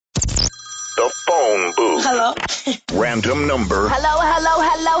phone booth. Hello? Random number. Hello, hello,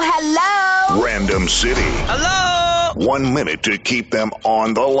 hello, hello. Random city. Hello? 1 minute to keep them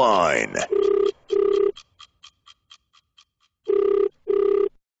on the line.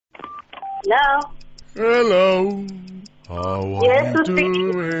 Hello? Hello. How are Yes, you who's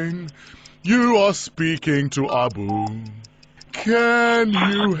speaking? doing? You are speaking to Abu. Can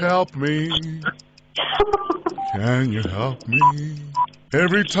you help me? Can you help me?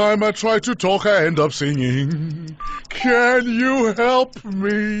 Every time I try to talk, I end up singing. Can you help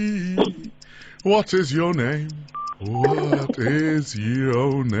me? What is your name? What is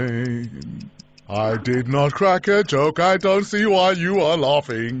your name? I did not crack a joke. I don't see why you are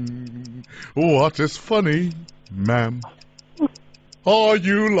laughing. What is funny, ma'am? Are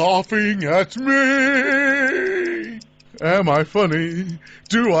you laughing at me? Am I funny?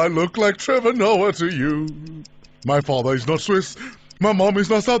 Do I look like Trevor Noah to you? My father is not Swiss. My mom is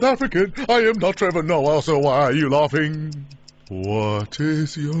not South African. I am not Trevor Noah, so why are you laughing? What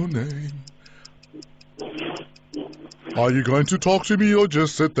is your name? Are you going to talk to me or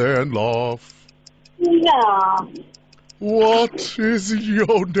just sit there and laugh? No. What is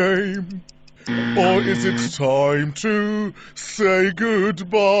your name? Or is it time to say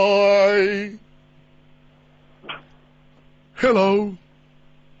goodbye? Hello?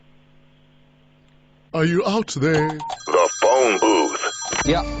 Are you out there? The phone booth.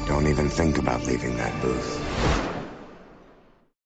 Yeah. Don't even think about leaving that booth.